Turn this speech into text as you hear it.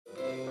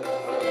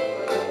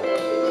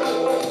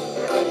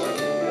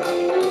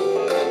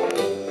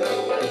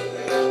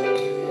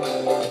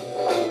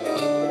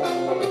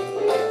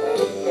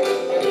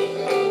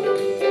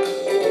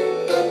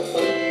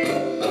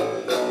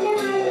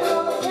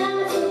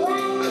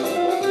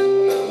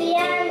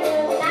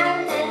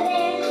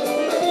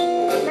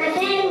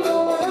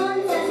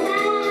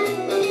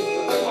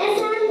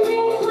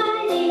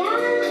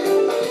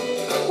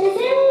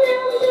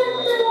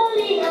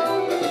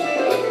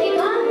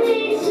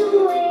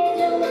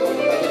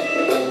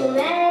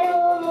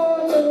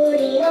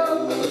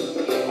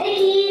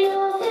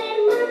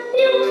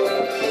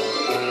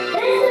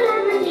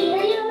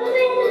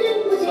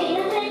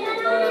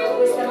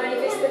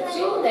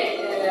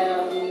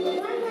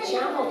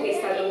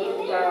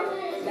voluta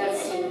dal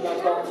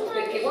sindaco,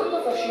 perché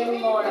quando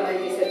facemmo la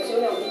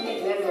manifestazione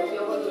autunno-inverno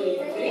piovono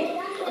libri,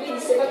 mi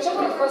disse facciamo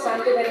qualcosa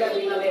anche per la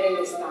primavera e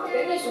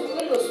l'estate, e noi su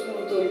quello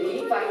spunto lì,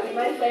 infatti il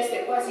manifesto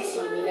è quasi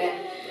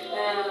simile.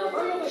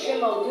 Quando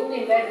facemmo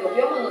autunno-inverno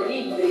piovono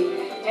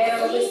libri,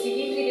 erano questi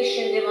libri che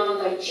scendevano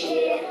dal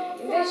cielo,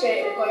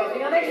 invece con la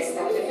primavera e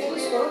l'estate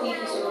fioriscono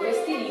libri, sono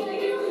questi libri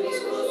che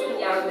fioriscono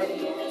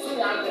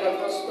sull'albero al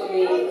posto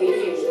dei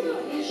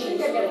fiori,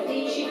 scienze e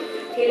artisti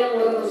che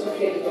lavorano sul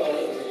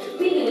territorio.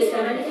 Quindi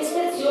questa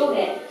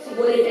manifestazione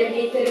vuole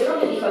permettere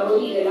proprio di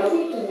favorire la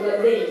cultura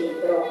del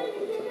libro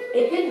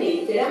e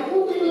permettere al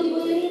pubblico di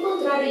poter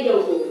incontrare gli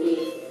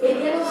autori e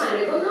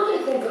dialogare con noi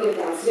e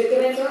confrontarsi, perché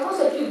penso la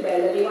cosa più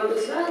bella di quando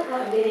si va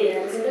a vedere la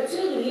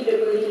presentazione di un libro è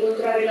quello di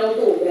incontrare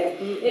l'autore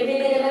e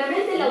vedere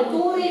veramente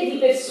l'autore di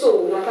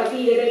persona,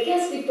 capire perché ha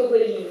scritto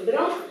quel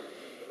libro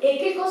e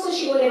che cosa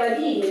ci voleva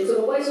dire,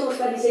 insomma, quali sono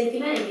stati i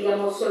sentimenti che ha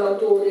mosso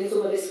l'autore,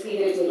 insomma, per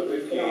scrivere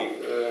quel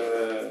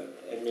libro.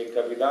 Mi è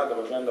capitato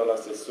facendo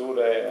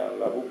l'assessore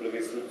alla pubblica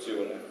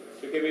istruzione,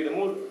 perché vedo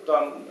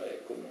molta,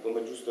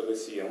 come è giusto che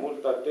sia,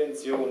 molta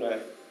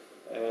attenzione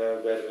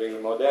per i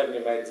moderni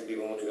mezzi di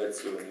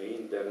comunicazione,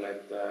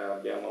 internet,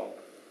 abbiamo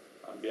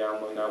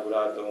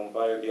inaugurato un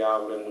paio di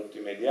aule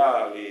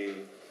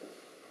multimediali,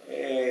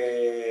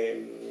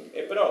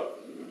 e però,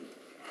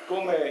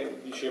 come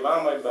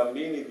dicevamo ai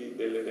bambini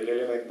delle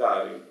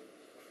elementari,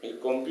 il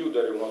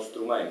computer è uno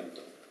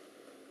strumento.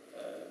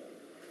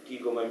 Chi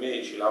come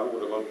me ci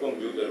lavora col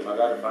computer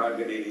magari fa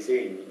anche dei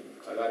disegni,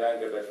 magari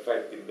anche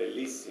perfetti,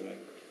 bellissimi,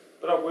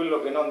 però quello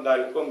che non dà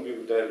il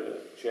computer,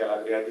 cioè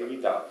la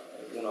creatività,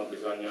 uno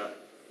bisogna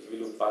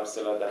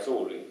svilupparsela da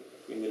soli,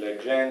 quindi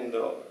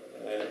leggendo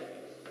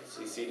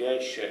si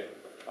riesce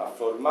a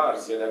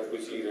formarsi ed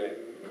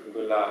acquisire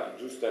quella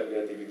giusta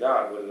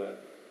creatività,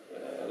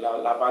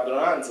 la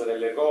padronanza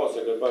delle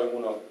cose che poi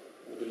uno,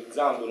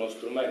 utilizzando uno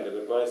strumento che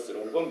può essere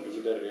un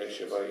computer,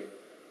 riesce poi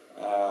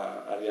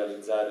a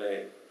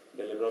realizzare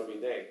delle proprie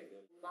idee.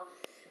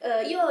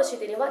 Io ci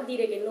tenevo a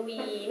dire che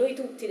noi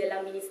tutti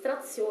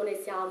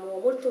dell'amministrazione siamo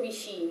molto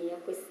vicini a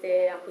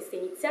queste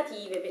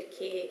iniziative,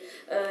 perché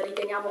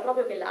riteniamo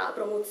proprio che la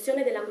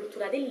promozione della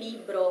cultura del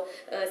libro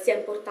sia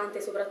importante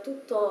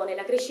soprattutto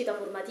nella crescita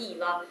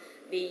formativa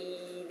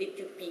dei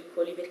più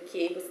piccoli,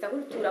 perché questa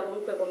cultura,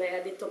 comunque, come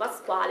ha detto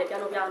Pasquale,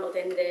 piano piano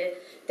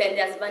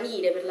tende a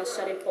svanire per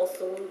lasciare il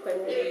posto comunque a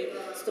nuovi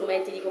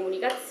strumenti di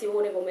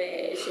comunicazione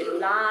come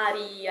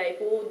cellulari,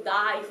 iPod,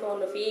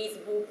 iPhone,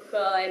 Facebook,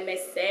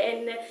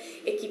 MSN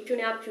e chi più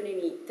ne ha più ne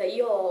metta.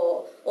 Io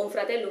ho un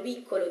fratello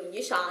piccolo di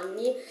 10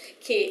 anni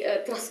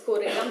che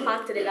trascorre gran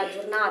parte della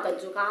giornata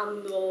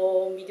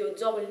giocando un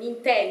videogioco, il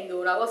Nintendo,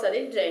 una cosa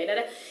del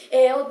genere,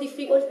 e ho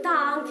difficoltà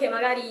anche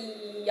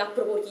magari a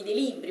proporgli dei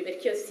libri,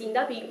 perché io sin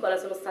da piccola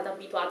sono stata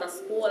abituata a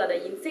scuola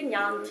dagli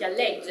insegnanti a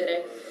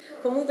leggere.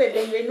 Comunque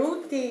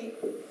benvenuti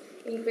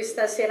in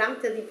questa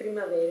serata di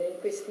primavera, in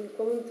questo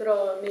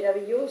incontro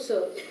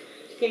meraviglioso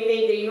che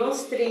vede i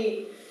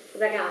nostri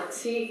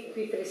ragazzi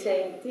qui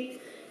presenti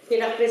che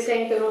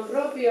rappresentano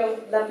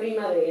proprio la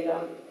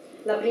primavera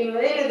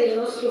del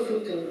nostro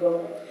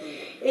futuro.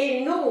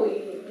 E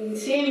noi,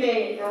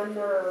 insieme a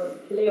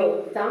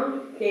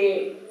Leotta,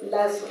 che è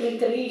la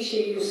scrittrice,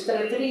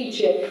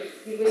 illustratrice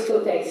di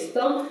questo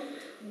testo,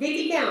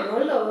 dedichiamo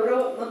a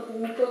loro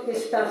appunto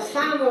questa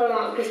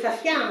fiaba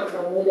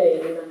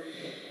moderna.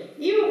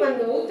 Io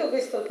quando ho avuto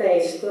questo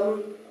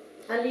testo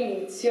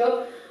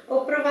all'inizio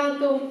ho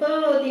provato un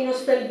po' di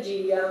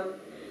nostalgia.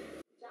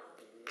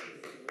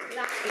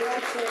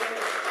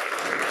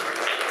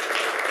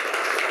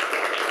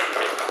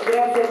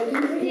 Grazie a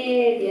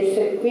tutti di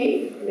essere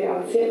qui,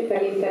 grazie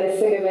per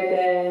l'interesse che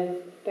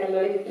avete per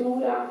la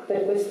lettura,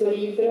 per questo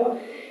libro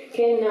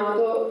che è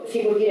nato, si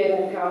può dire,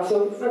 per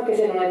caso, anche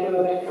se non è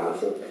proprio per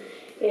caso.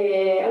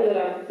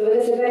 Allora,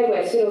 dovete sapere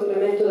questo, io lo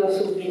premetto da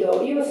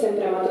subito. Io ho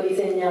sempre amato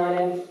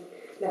disegnare,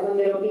 da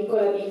quando ero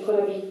piccola,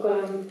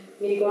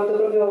 mi ricordo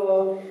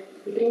proprio,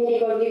 i primi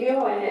ricordi che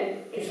ho è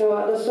che stavo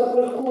addosso a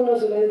qualcuno,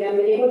 sulle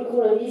gambe di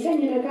qualcuno, mi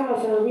disegna una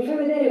casa, mi fa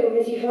vedere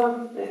come si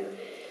fa.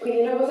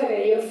 Quindi è una cosa che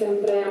io ho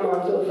sempre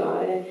amato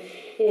fare.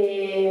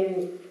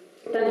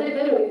 Tant'è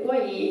vero che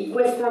poi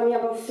questa mia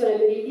passione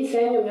per il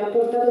disegno mi ha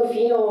portato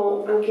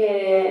fino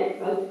anche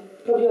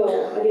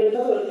ha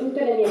diventato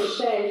tutte le mie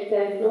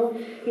scelte, no?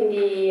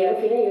 Quindi alla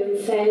fine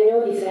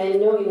io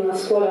disegno in una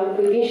scuola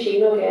qui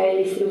vicino che è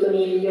l'Istituto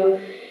Miglio.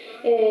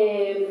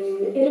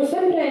 E ho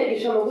sempre,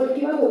 diciamo,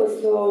 coltivato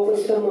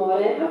questo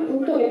amore,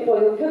 appunto, che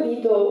poi ho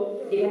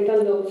capito,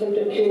 diventando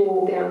sempre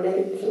più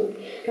grande, insomma,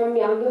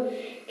 cambiando,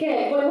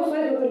 che volevo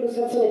fare proprio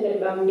illustrazione per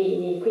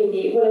bambini,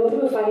 quindi volevo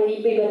proprio fare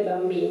libri per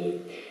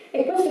bambini.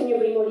 E questo è il mio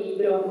primo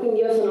libro, quindi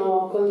io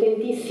sono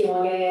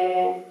contentissima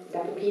che da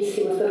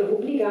pochissimo è stato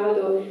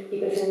pubblicato, di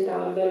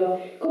presentarvelo.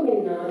 Come è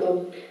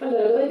nato?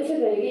 Allora, dovete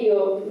sapere che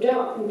io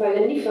già un paio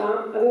di anni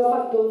fa avevo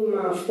fatto un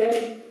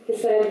master, che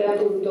sarebbe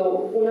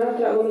appunto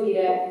un'altra, come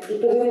dire, il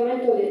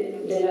proseguimento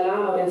della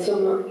laurea,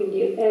 insomma,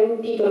 quindi è un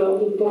titolo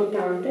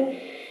importante,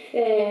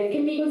 che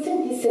mi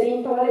consentisse di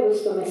imparare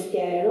questo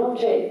mestiere, no?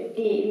 Cioè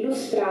di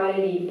illustrare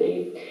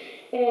libri.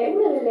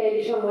 Uno degli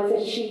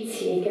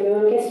esercizi che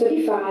avevano chiesto di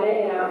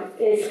fare era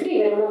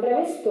scrivere una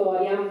breve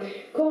storia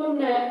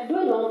con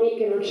due nomi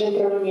che non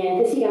c'entrano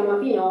niente, si chiama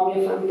binomio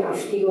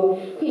fantastico,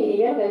 quindi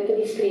mi hanno detto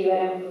di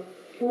scrivere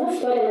una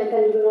storia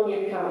mettendo due nomi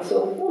a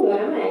caso, uno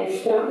era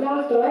maestra,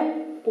 l'altro è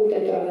punto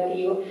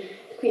interrogativo,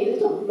 quindi ho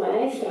detto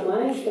maestra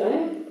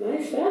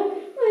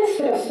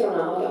e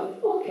astronauta,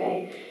 ok.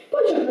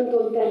 Poi ci ho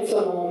aggiunto un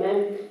terzo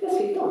nome, ho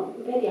scritto,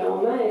 vediamo,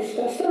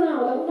 maestra,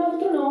 astronauta, un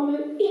altro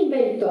nome,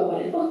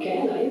 inventore. Ok,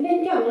 allora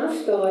inventiamo una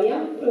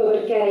storia, proprio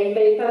perché era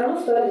inventare una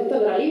storia, ho detto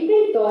allora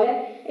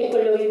l'inventore è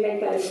quello che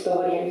inventa le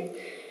storie.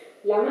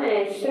 La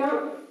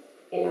maestra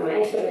è la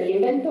maestra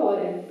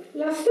dell'inventore,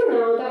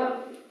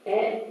 l'astronauta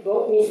è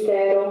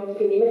mistero,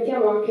 quindi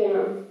mettiamo anche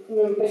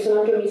un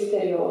personaggio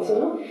misterioso,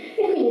 no?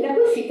 E quindi da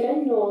questi tre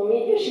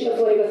nomi è uscita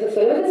fuori questa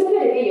storia. Dovete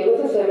sapere che io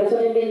questa storia la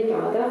sono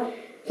inventata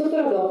sotto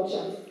la doccia,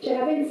 ce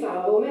la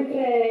pensavo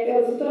mentre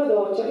ero sotto la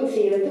doccia,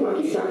 così ho detto ma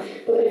chissà,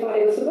 potrei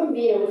fare questo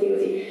bambino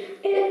così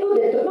e ho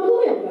detto ma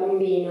com'è un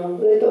bambino?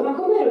 Ho detto ma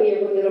com'ero io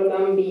quando ero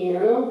bambina,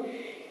 no?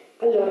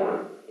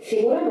 Allora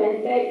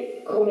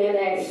sicuramente come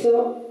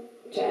adesso,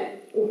 cioè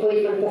un po'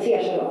 di fantasia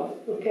ce l'ho,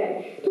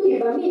 ok? Tutti i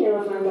bambini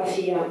hanno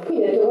fantasia,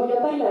 quindi ho detto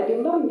voglio parlare di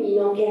un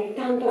bambino che ha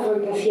tanta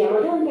fantasia, ma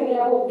tanta che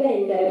la può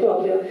vendere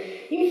proprio.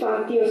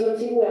 Infatti io sono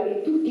sicura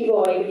che tutti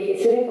voi, quelli che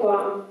siete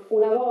qua,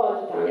 una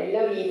volta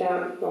nella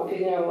vita, no più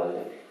di una volta,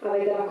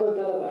 avete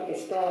raccontato qualche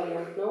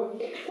storia, no?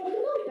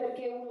 Non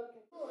perché uno...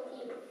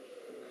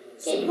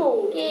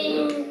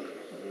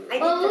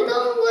 Ho avuto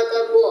un voto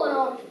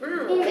buono,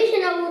 invece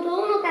ne ho avuto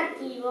uno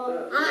cattivo.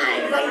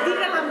 Vai a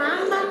dire alla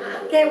mamma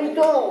che hai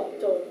avuto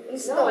 8.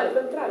 No, al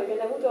contrario, che è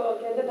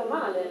andata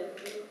male.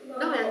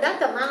 No, è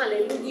andata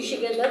male, lui dice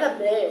che è andata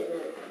bene.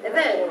 È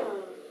vero?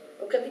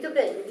 Ho capito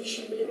bene,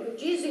 dici le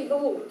bugie sui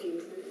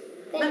voti.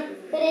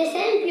 Per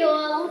esempio ho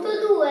avuto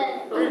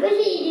 2,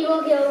 invece gli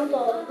dico che ho avuto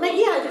 8. Ma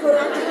chi ha il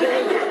coraggio?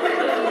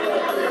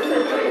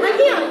 Ma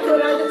chi ha il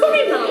coraggio?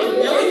 Come mai?